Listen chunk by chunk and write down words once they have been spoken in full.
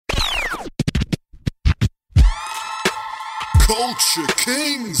Culture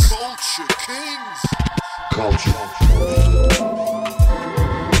Kings. Culture Kings. Culture.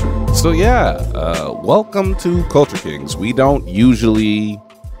 So welcome to Culture Kings. We don't usually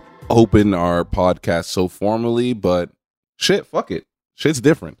open our podcast so formally, but shit, fuck it. Shit's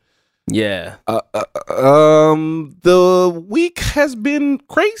different. Yeah. The week has been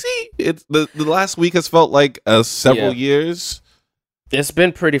crazy. It's the last week has felt like several years. It's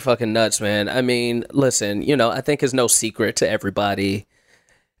been pretty fucking nuts, man. I mean, listen, I think it's no secret to everybody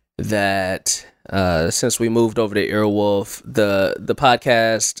that since we moved over to Earwolf, the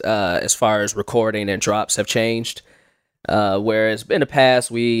podcast, as far as recording and drops have changed. Whereas in the past,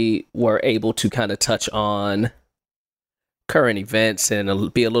 we were able to kind of touch on current events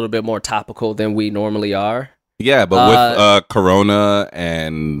and be a little bit more topical than we normally are. Yeah, but with Corona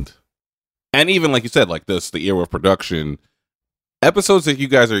and even like you said, like the Earwolf production, episodes that you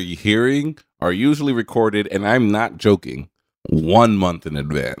guys are hearing are usually recorded, and I'm not joking, 1 month in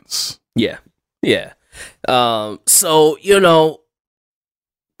advance. Yeah. So,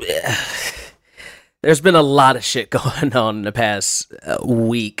 there's been a lot of shit going on in the past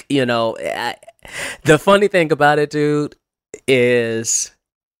week. The funny thing about it, dude, is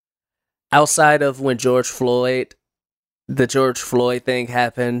outside of when the George Floyd thing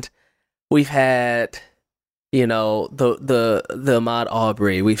happened, we've had, the Ahmaud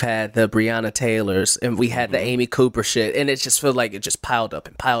Arbery, we've had the Breonna Taylors, and we had the Amy Cooper shit, and it just feels like it just piled up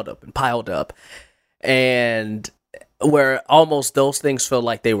and piled up and piled up. And where almost those things feel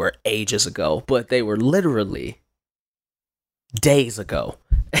like they were ages ago, but they were literally days ago.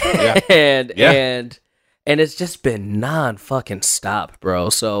 Yeah. and it's just been non-fucking stop, bro.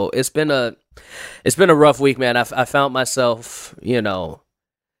 So it's been a rough week, man. I found myself,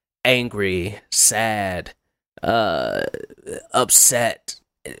 angry, sad, upset,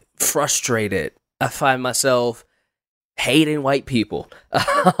 frustrated. I find myself hating white people.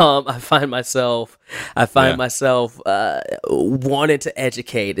 I find myself wanting to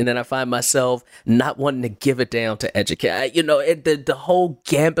educate, and then I find myself not wanting to give a damn to educate. The whole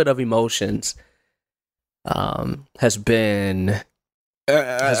gambit of emotions has been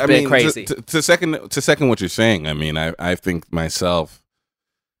crazy. To second what you're saying, I mean, I think myself,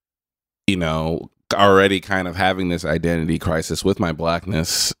 already kind of having this identity crisis with my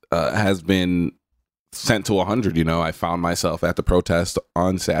blackness has been sent to 100. I found myself at the protest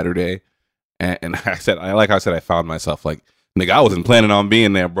on Saturday, and I found myself like, nigga, I wasn't planning on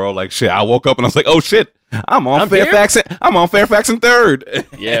being there, bro. Like, shit, I woke up and I was like, oh shit, I'm on Fairfax and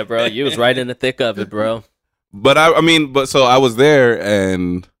 3rd. Yeah, bro, you was right in the thick of it, bro. But so I was there,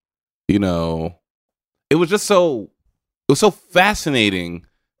 and it was so fascinating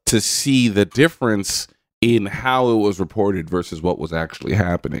to see the difference in how it was reported versus what was actually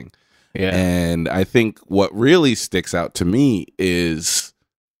happening. Yeah. And I think what really sticks out to me is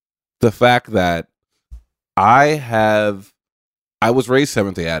the fact that I was raised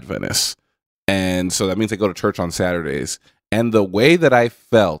Seventh-day Adventist, and so that means I go to church on Saturdays. And the way that I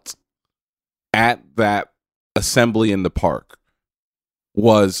felt at that assembly in the park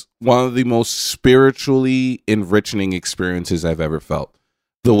was one of the most spiritually enriching experiences I've ever felt.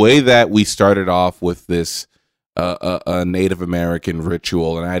 The way that we started off with this a Native American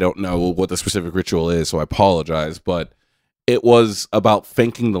ritual, and I don't know what the specific ritual is, so I apologize, but it was about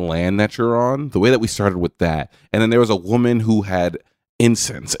thanking the land that you're on, the way that we started with that. And then there was a woman who had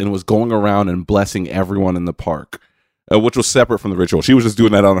incense and was going around and blessing everyone in the park, which was separate from the ritual. She was just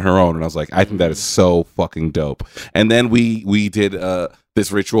doing that on her own, and I was like, I think that is so fucking dope. And then we did this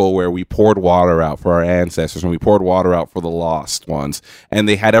ritual where we poured water out for our ancestors, and we poured water out for the lost ones, and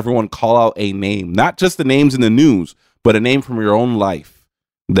they had everyone call out a name, not just the names in the news, but a name from your own life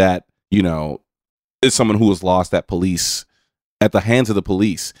that is someone who was lost at the hands of the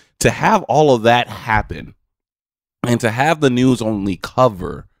police. To have all of that happen, and to have the news only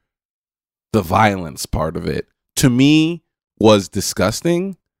cover the violence part of it, to me was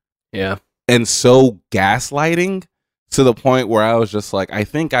disgusting. Yeah. And so gaslighting, to the point where I was just like, I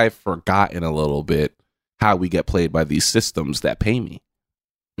think I've forgotten a little bit how we get played by these systems that pay me.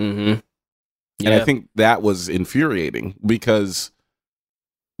 Mm-hmm. Yeah. And I think that was infuriating, because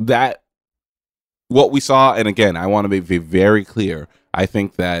that, what we saw, and again, I want to be very clear, I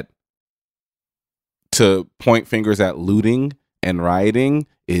think that to point fingers at looting and rioting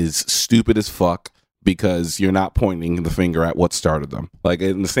is stupid as fuck, because you're not pointing the finger at what started them. Like,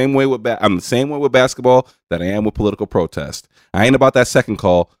 in the same way with I'm the same way with basketball that I am with political protest. I ain't about that second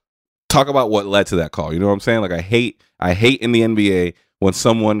call. Talk about what led to that call. You know what I'm saying? Like, I hate in the NBA when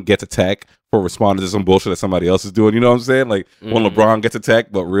someone gets a tech for responding to some bullshit that somebody else is doing. You know what I'm saying? Like when LeBron gets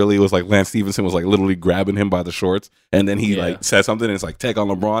attacked, but really it was like Lance Stevenson was like literally grabbing him by the shorts, and then he like said something, and it's like tech on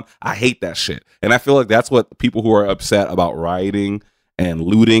LeBron. I hate that shit, and I feel like that's what people who are upset about rioting and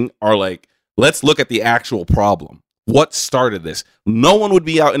looting are like. Let's look at the actual problem. What started this? No one would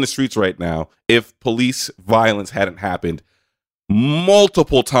be out in the streets right now if police violence hadn't happened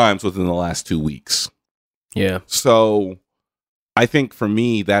multiple times within the last 2 weeks. Yeah. So I think for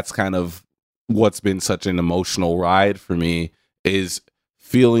me, that's kind of what's been such an emotional ride for me, is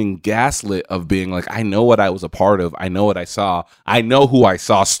feeling gaslit of being like, I know what I was a part of. I know what I saw. I know who I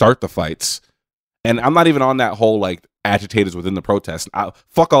saw start the fights. And I'm not even on that whole like agitators within the protest.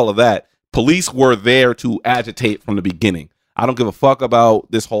 Fuck all of that. Police were there to agitate from the beginning. I don't give a fuck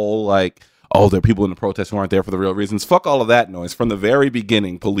about this whole like, oh, there are people in the protest who aren't there for the real reasons. Fuck all of that noise. From the very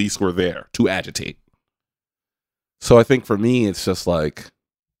beginning, police were there to agitate. So I think for me, it's just like,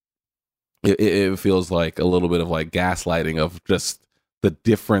 it feels like a little bit of like gaslighting of just the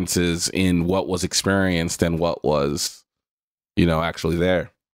differences in what was experienced and what was, actually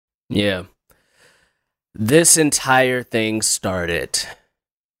there. Yeah. This entire thing started.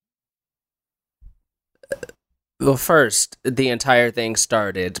 Well, first, the entire thing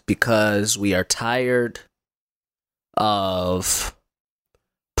started because we are tired of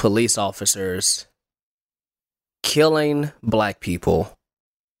police officers killing black people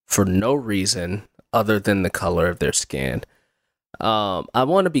for no reason other than the color of their skin. I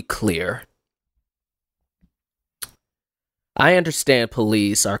want to be clear. I understand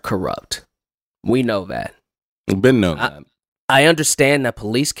police are corrupt. We know that. Been known that. I understand that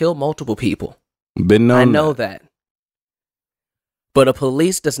police kill multiple people. Been known. I know that. But a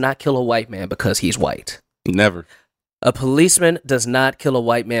police does not kill a white man because he's white. Never. A policeman does not kill a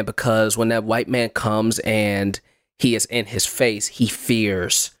white man because when that white man comes and he is in his face, he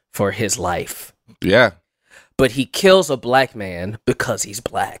fears for his life. Yeah. But he kills a black man because he's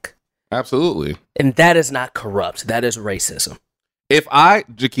black. Absolutely. And that is not corrupt. That is racism.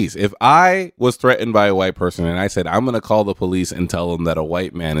 Jaquise, if I was threatened by a white person and I said, I'm going to call the police and tell them that a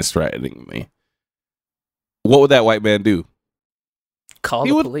white man is threatening me, what would that white man do? Call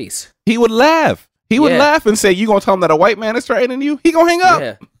the police. He would laugh. He would laugh and say, you going to tell him that a white man is threatening you? He going to hang up.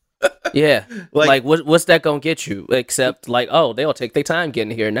 Yeah. Yeah. like what's that going to get you? Except like, oh, they'll take their time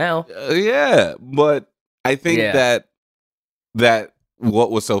getting here now. Yeah. But I think that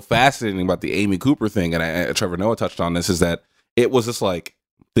what was so fascinating about the Amy Cooper thing, and Trevor Noah touched on this, is that it was just like,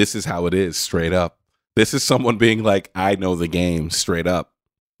 this is how it is, straight up. This is someone being like, I know the game, straight up.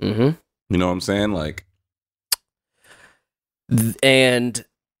 Mm-hmm. You know what I'm saying? Like, and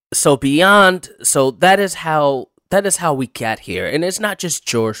so that is how we got here. And it's not just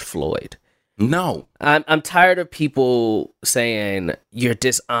George Floyd. No. I'm tired of people saying you're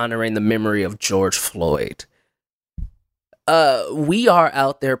dishonoring the memory of George Floyd. We are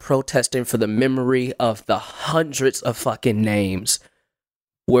out there protesting for the memory of the hundreds of fucking names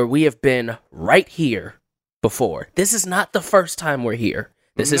where we have been right here before. This is not the first time we're here.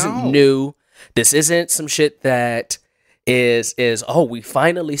 This isn't new. This isn't some shit that is we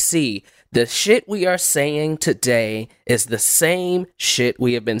finally see. The shit we are saying today is the same shit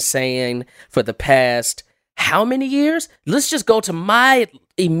we have been saying for the past how many years? Let's just go to my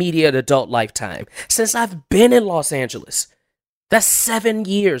immediate adult lifetime. Since I've been in Los Angeles. That's 7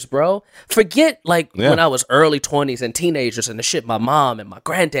 years, bro. Forget when I was early 20s and teenagers and the shit my mom and my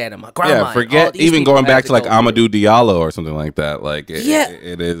granddad and my grandma. Yeah, forget even going back to like Amadou Diallo or something like that. Like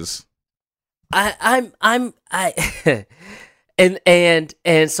it is. And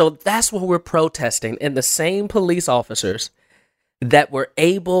so that's what we're protesting. And the same police officers that were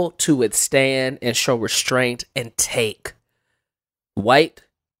able to withstand and show restraint and take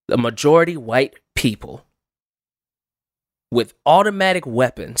the majority white people with automatic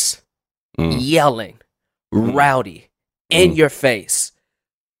weapons, yelling, rowdy, in your face.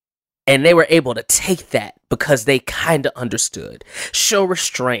 And they were able to take that because they kind of understood. Show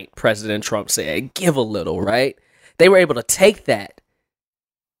restraint, President Trump said. Give a little, right? They were able to take that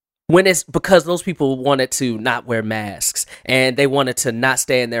when it's because those people wanted to not wear masks and they wanted to not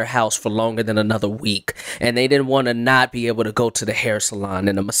stay in their house for longer than another week. And they didn't want to not be able to go to the hair salon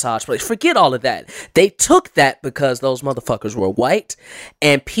and the massage place. Forget all of that. They took that because those motherfuckers were white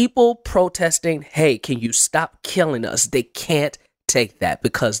and people protesting, hey, can you stop killing us? They can't take that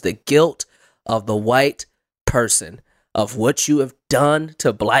because the guilt of the white person of what you have done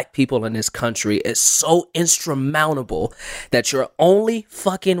to black people in this country is so insurmountable that your only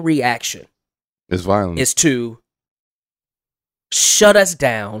fucking reaction is violence. Is to shut us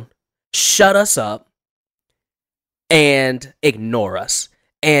down, shut us up, and ignore us.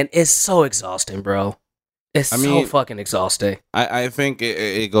 And it's so exhausting, bro. It's so fucking exhausting. I think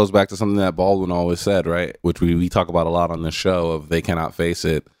it goes back to something that Baldwin always said, right? Which we talk about a lot on this show of they cannot face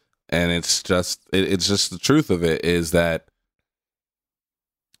it. And it's just the truth of it is that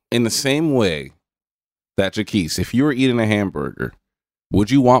in the same way that Jaquise, if you were eating a hamburger,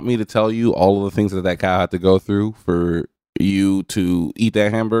 would you want me to tell you all of the things that cow had to go through for you to eat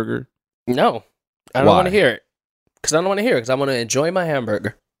that hamburger? No, I don't want to hear it. Because I don't want to hear it. Because I want to enjoy my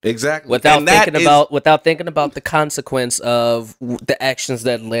hamburger. Exactly. Without thinking about the consequence of the actions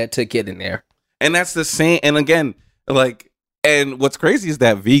that led to getting there. And that's the same. And again, like, and what's crazy is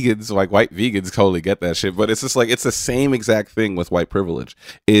that vegans, like white vegans, totally get that shit. But it's just like, it's the same exact thing with white privilege.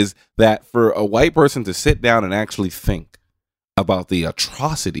 Is that for a white person to sit down and actually think about the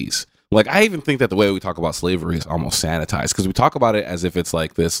atrocities. Like, I even think that the way we talk about slavery is almost sanitized. Because we talk about it as if it's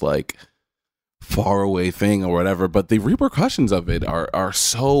like this, like, far away thing or whatever, but the repercussions of it are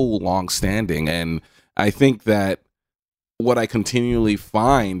so long standing. And I think that what I continually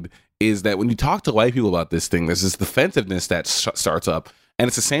find is that when you talk to white people about this thing, there's this defensiveness that starts up, and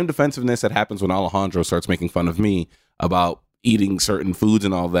it's the same defensiveness that happens when Alejandro starts making fun of me about eating certain foods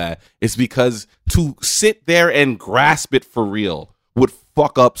and all that. It's because to sit there and grasp it for real would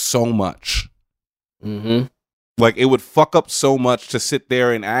fuck up so much. Mm-hmm. Like, it would fuck up so much to sit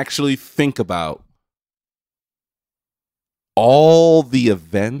there and actually think about all the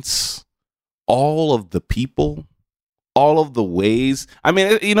events, all of the people, all of the ways. I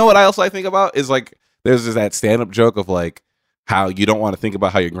mean, you know what I think about is, like, there's that stand-up joke of, like, how you don't want to think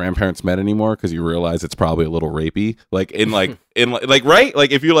about how your grandparents met anymore because you realize it's probably a little rapey. Like, right?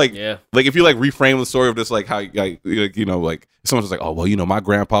 Like, if you like, yeah. Like, if you like reframe the story of just like how, like, you know, like someone's just like, oh, well, you know, my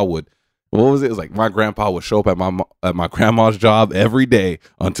grandpa would. What was it? It was like my grandpa would show up at my grandma's job every day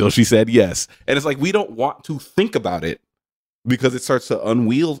until she said yes. And it's like, we don't want to think about it because it starts to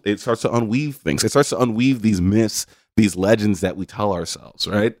unweave things. It starts to unweave these myths, these legends that we tell ourselves,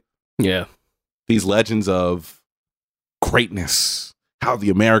 right? Yeah. These legends of greatness, how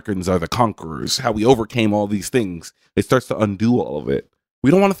the Americans are the conquerors, how we overcame all these things. It starts to undo all of it.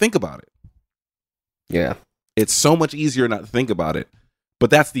 We don't want to think about it. Yeah. It's so much easier not to think about it. But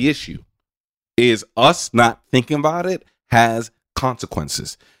that's the issue. Is us not thinking about it has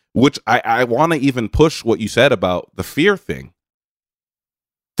consequences, which I want to even push what you said about the fear thing.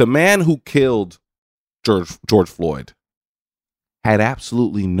 The man who killed George Floyd had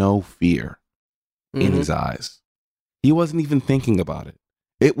absolutely no fear in his eyes. He wasn't even thinking about it.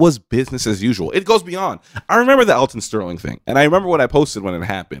 It was business as usual. It goes beyond. I remember the Elton Sterling thing, and I remember what I posted when it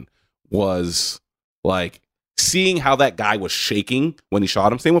happened was like, seeing how that guy was shaking when he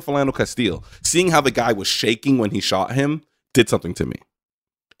shot him, same with Philando Castile, seeing how the guy was shaking when he shot him did something to me.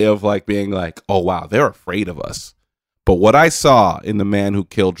 Of like being like, oh wow, they're afraid of us. But what I saw in the man who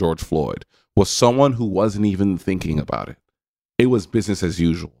killed George Floyd was someone who wasn't even thinking about it. It was business as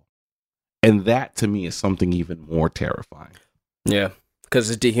usual. And that to me is something even more terrifying. Yeah,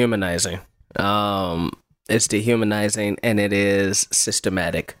 because it's dehumanizing. It's dehumanizing, and it is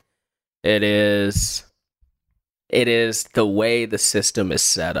systematic. It is the way the system is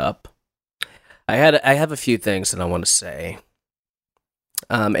set up. I have a few things that I want to say.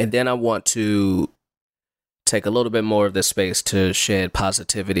 And then I want to take a little bit more of this space to shed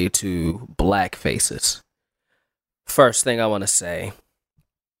positivity to black faces. First thing I want to say,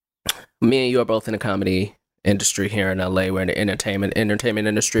 me and you are both in the comedy industry here in LA. We're in the entertainment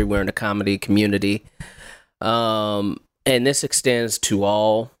industry. We're in the comedy community. And this extends to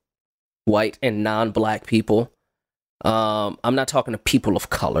all white and non-black people. I'm not talking to people of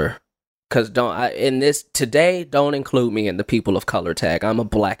color, because don't include me in the people of color tag. I'm a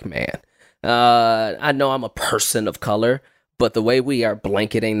black man. I know I'm a person of color, but the way we are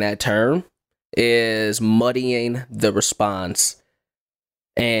blanketing that term is muddying the response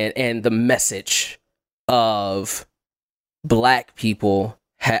and the message of black people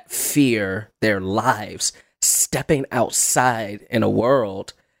fear their lives stepping outside in a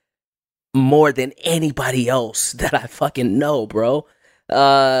world more than anybody else that I fucking know, bro.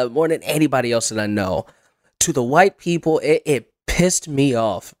 More than anybody else that I know. To the white people, it pissed me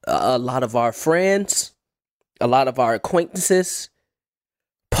off. A lot of our friends, a lot of our acquaintances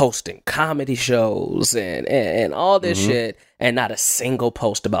posting comedy shows and all this shit, and not a single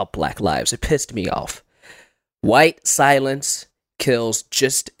post about Black lives. It pissed me off. White silence kills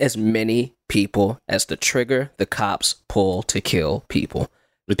just as many people as the trigger the cops pull to kill people.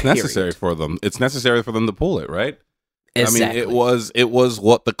 It's necessary for them. It's necessary for them to pull it, right? Exactly. I mean, it was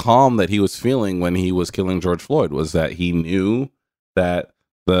what the calm that he was feeling when he was killing George Floyd was that he knew that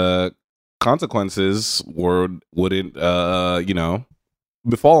the consequences wouldn't,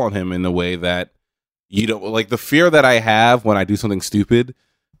 befall on him in a way that you don't like. The fear that I have when I do something stupid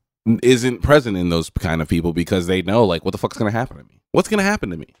isn't present in those kind of people because they know, like, what the fuck's going to happen to me? What's going to happen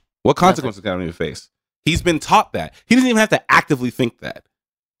to me? What consequences can I face? He's been taught that. He doesn't even have to actively think that.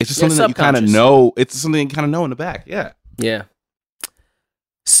 It's just something that you kind of know. It's something you kind of know in the back. Yeah. Yeah.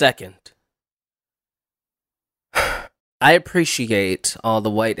 Second, I appreciate all the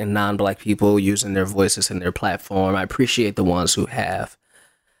white and non-black people using their voices in their platform. I appreciate the ones who have.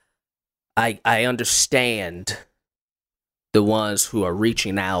 I understand the ones who are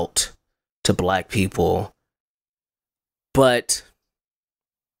reaching out to black people. But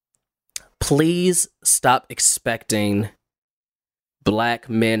please stop expecting black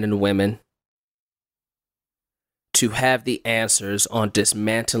men and women to have the answers on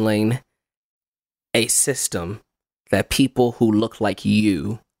dismantling a system that people who look like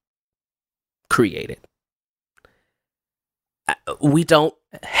you created. We don't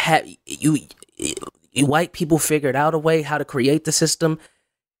have you white people figured out a way how to create the system.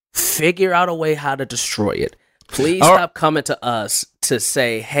 Figure out a way how to destroy it. Please stop coming to us to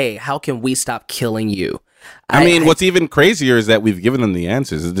say, hey, how can we stop killing you? I mean, what's even crazier is that we've given them the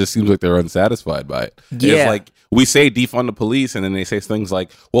answers. It just seems like they're unsatisfied by it. Yeah. It's like we say defund the police, and then they say things like,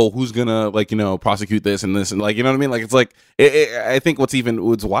 well, who's gonna, like, you know, prosecute this and this, and, like, you know what I mean? Like, it's like I think what's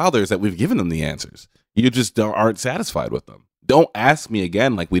wilder is that we've given them the answers. You just aren't satisfied with them. Don't ask me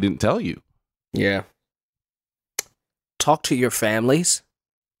again like we didn't tell you. Yeah. Talk to your families.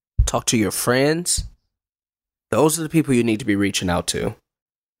 Talk to your friends. Those are the people you need to be reaching out to.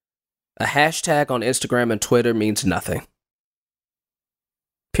 A hashtag on Instagram and Twitter means nothing.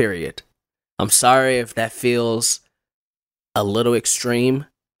 Period. I'm sorry if that feels a little extreme.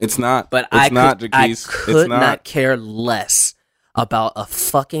 It's not. But I could not care less about a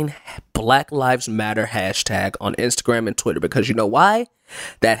fucking Black Lives Matter hashtag on Instagram and Twitter, because you know why?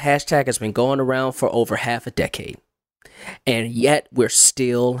 That hashtag has been going around for over half a decade. And yet we're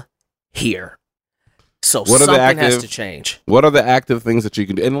still here. So something has to change. What are the active things that you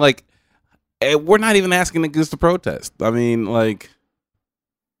can do? And, like, we're not even asking niggas to protest. I mean, like,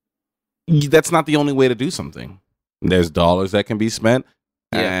 that's not the only way to do something. There's dollars that can be spent.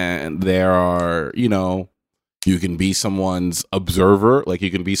 And there are, you know, you can be someone's observer. Like,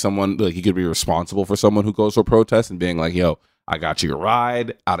 you can be someone, like, you could be responsible for someone who goes to a protest and being like, yo, I got you a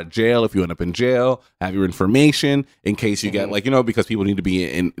ride out of jail. If you end up in jail, have your information in case you get, like, you know, because people need to be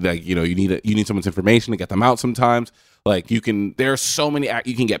in, like, you know, you need someone's information to get them out sometimes. Like, there are so many,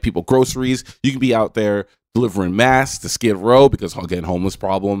 you can get people groceries. You can be out there delivering masks to Skid Row because, again, homeless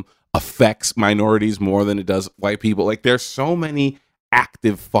problem affects minorities more than it does white people. Like, there's so many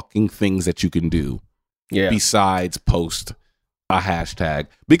active fucking things that you can do besides post a hashtag,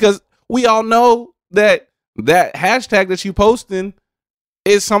 because we all know that hashtag that you posting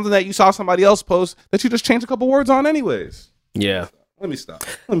is something that you saw somebody else post that you just changed a couple words on anyways. Yeah. Let me stop.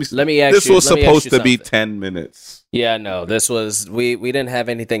 Let me ask this you. Was supposed to be 10 minutes. Yeah, no, this was, we didn't have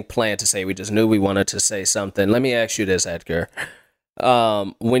anything planned to say. We just knew we wanted to say something. Let me ask you this, Edgar.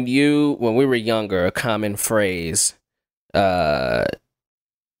 When we were younger, a common phrase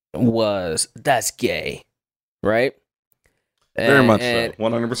was, that's gay, right? Very much so,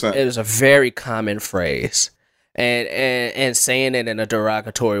 100%. It is a very common phrase. And saying it in a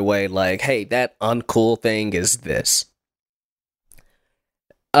derogatory way, like, hey, that uncool thing is this.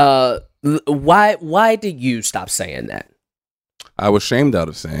 Why did you stop saying that? I was shamed out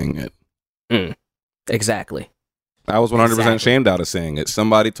of saying it. Exactly. I was 100% shamed out of saying it.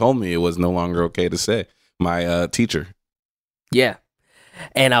 Somebody told me it was no longer okay to say. My teacher. Yeah.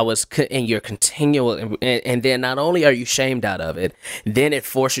 And you're continual, and then not only are you shamed out of it, then it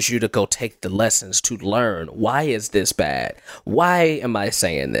forces you to go take the lessons to learn, why is this bad? Why am I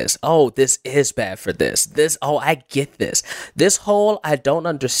saying this? Oh, this is bad for this. Oh, I get this. This whole, I don't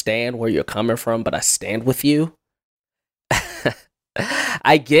understand where you're coming from, but I stand with you.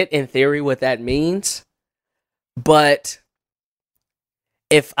 I get in theory what that means, but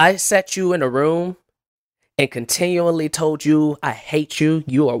if I set you in a room and continually told you, I hate you,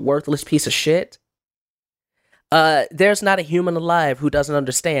 you are a worthless piece of shit, there's not a human alive who doesn't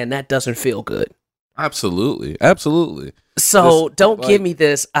understand that doesn't feel good. Absolutely. So don't give me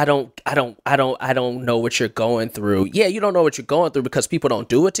this, I don't know what you're going through. Yeah, you don't know what you're going through because people don't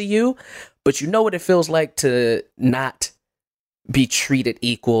do it to you, but you know what it feels like to not be treated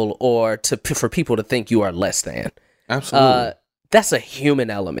equal, or for people to think you are less than. Absolutely. That's a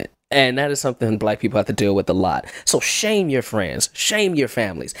human element. And that is something black people have to deal with a lot. So shame your friends, shame your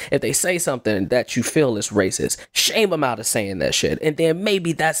families. If they say something that you feel is racist, shame them out of saying that shit. And then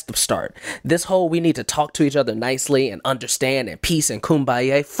maybe that's the start. This whole we need to talk to each other nicely and understand and peace and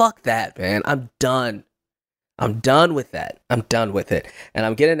kumbaya. Fuck that, man. I'm done. I'm done with that. I'm done with it. And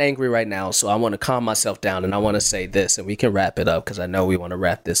I'm getting angry right now, so I want to calm myself down and I want to say this and we can wrap it up because I know we want to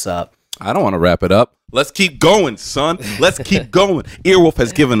wrap this up. I don't want to wrap it up. Let's keep going, son. Let's keep going. Earwolf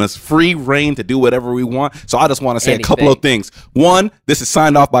has given us free reign to do whatever we want. So I just want to say a couple of things. One, this is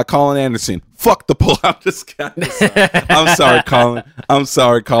signed off by Colin Anderson. Fuck the pull. I'm just kidding. I'm sorry, Colin. I'm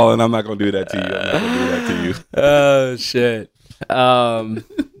sorry, Colin. I'm not going to do that to you. I'm not going to do that to you. Oh, shit.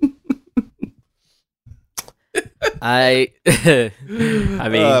 I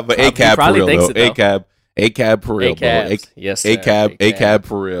mean, but ACAB for real, though. ACAB. ACAB for real, bro. Yes, ACAB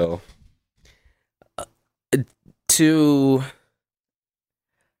for real.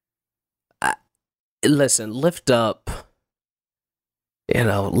 Listen, lift up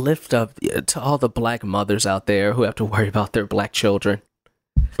to all the black mothers out there who have to worry about their black children.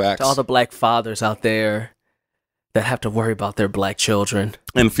 Facts. To all the black fathers out there that have to worry about their black children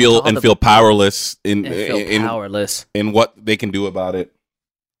and feel powerless in what they can do about it.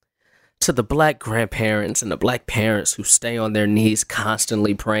 To the black grandparents and the black parents who stay on their knees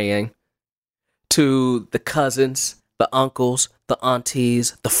constantly praying. To the cousins, the uncles, the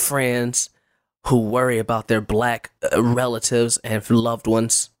aunties, the friends who worry about their black relatives and loved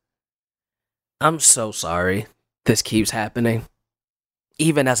ones. I'm so sorry this keeps happening.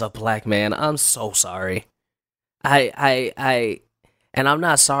 Even as a black man, I'm so sorry. And I'm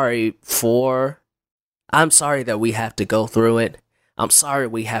not sorry I'm sorry that we have to go through it. I'm sorry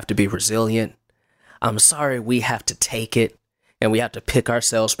we have to be resilient. I'm sorry we have to take it. And we have to pick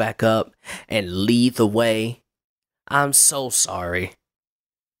ourselves back up and lead the way. I'm so sorry.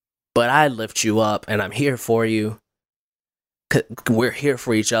 But I lift you up and I'm here for you. We're here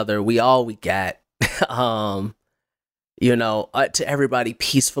for each other. We got. To everybody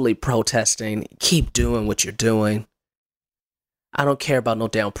peacefully protesting, keep doing what you're doing. I don't care about no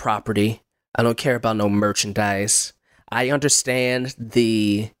damn property. I don't care about no merchandise. I understand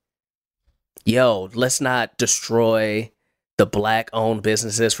let's not destroy the black-owned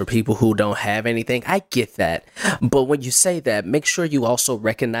businesses for people who don't have anything. I get that. But when you say that, make sure you also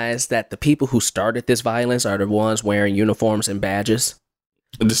recognize that the people who started this violence are the ones wearing uniforms and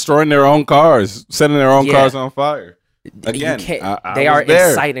destroying their own cars, setting their own cars on fire. Again, they are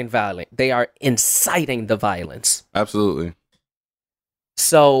inciting violence. They are inciting the violence. Absolutely.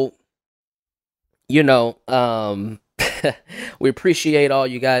 So, we appreciate all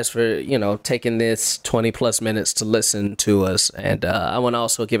you guys for, taking this 20 plus minutes to listen to us. And I want to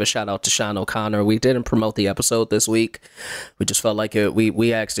also give a shout out to Sean O'Connor. We didn't promote the episode this week. We just felt like it.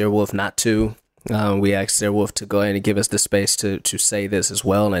 We asked Earwolf not to. We asked Earwolf to go ahead and give us the space to say this as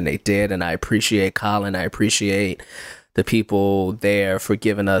well. And they did. And I appreciate Colin. I appreciate the people there for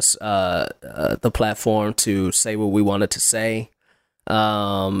giving us the platform to say what we wanted to say.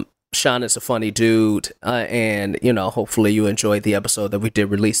 Sean is a funny dude, and hopefully you enjoyed the episode that we did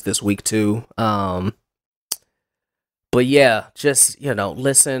release this week too. But yeah, just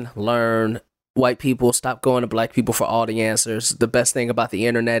listen, learn. White people, stop going to black people for all the answers. The best thing about the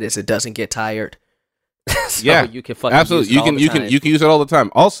internet is it doesn't get tired. So you can fucking absolutely you can use it all the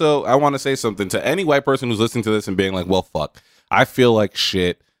time. Also, I want to say something to any white person who's listening to this and being like, "Well, fuck, I feel like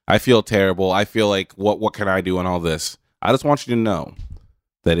shit. I feel terrible. I feel like what can I do in all this?" I just want you to know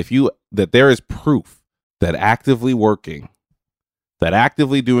that there is proof that actively working, that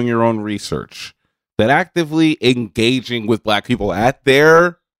actively doing your own research, that actively engaging with black people at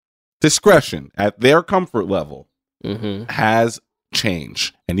their discretion, at their comfort level, has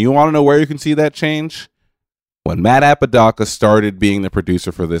change. And you want to know where you can see that change? When Matt Apodaca started being the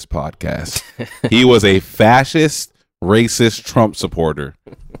producer for this podcast, he was a fascist, racist Trump supporter.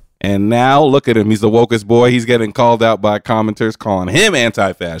 And now look at him. He's the wokest boy. He's getting called out by commenters calling him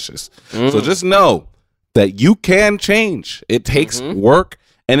anti-fascist. So just know that you can change. It takes work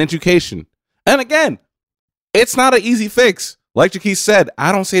and education. And again, it's not an easy fix. Like Jaquise said,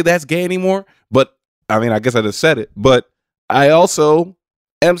 I don't say that's gay anymore. But I mean, I guess I just said it. But I also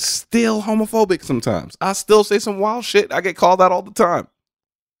am still homophobic sometimes. I still say some wild shit. I get called out all the time.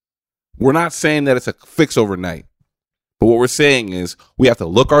 We're not saying that it's a fix overnight. But what we're saying is we have to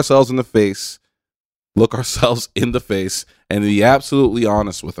look ourselves in the face, and be absolutely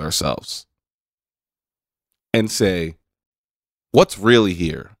honest with ourselves and say, what's really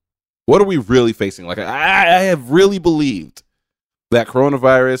here? What are we really facing? Like, I have really believed that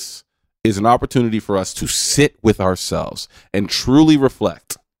coronavirus is an opportunity for us to sit with ourselves and truly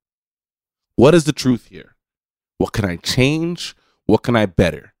reflect What is the truth here? What can I change? What can I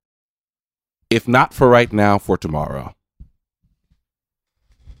better? If not for right now, for tomorrow.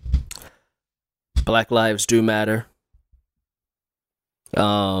 Black lives do matter.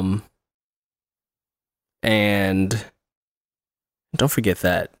 And don't forget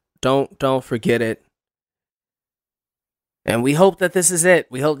that. Don't forget it. And we hope that this is it.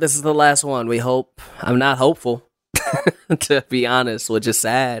 We hope this is the last one. We hope. I'm not hopeful, to be honest, which is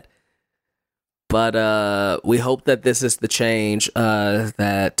sad. But we hope that this is the change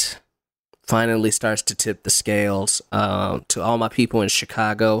that finally starts to tip the scales. To all my people in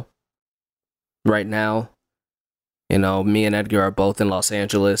Chicago right now, you know, me and Edgar are both in Los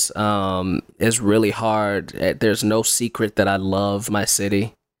Angeles. It's really hard. There's no secret that I love my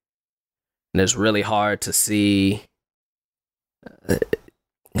city. And it's really hard to see.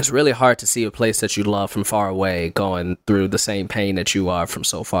 It's really hard to see a place that you love from far away going through the same pain that you are from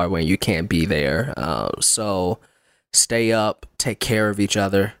so far away. You can't be there. So stay up, take care of each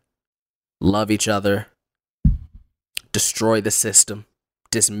other, love each other, destroy the system,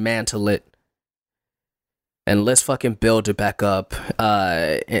 dismantle it, and let's fucking build it back up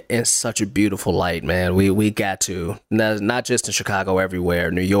in such a beautiful light, man. We got to. Not just in Chicago,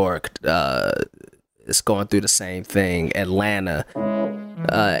 everywhere. New York, it's going through the same thing. Atlanta,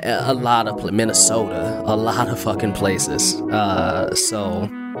 a lot of Minnesota, a lot of fucking places. So,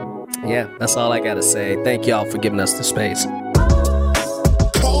 yeah, that's all I gotta say. Thank y'all for giving us the space.